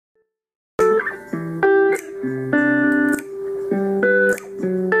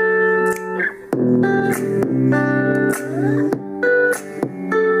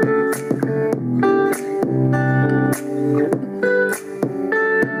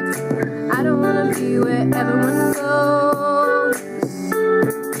I don't wanna be where everyone goes.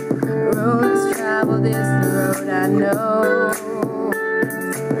 Road less traveled is the road I know.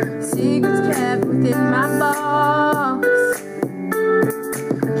 Secrets kept within my box,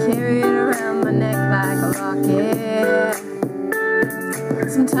 carry it around my neck like a locket.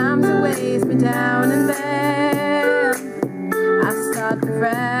 Sometimes it weighs me down and then I start to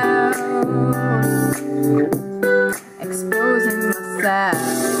frown, exposing myself.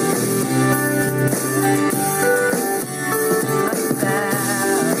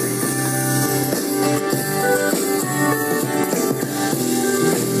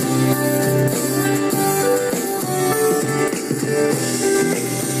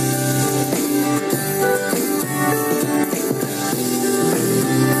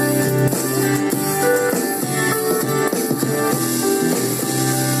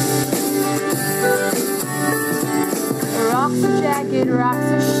 Rocks are jagged, rocks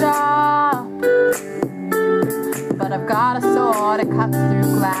are sharp, but I've got a sword that cuts through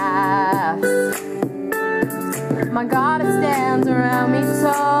glass. My God, it stands around me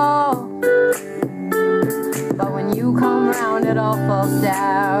tall, but when you come round it all falls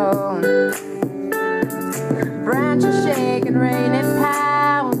down. Branches shake and rain it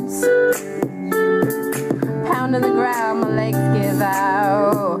pounds, pound to the ground, my legs give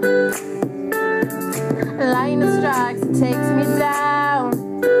out. Lightning strikes, it takes me down.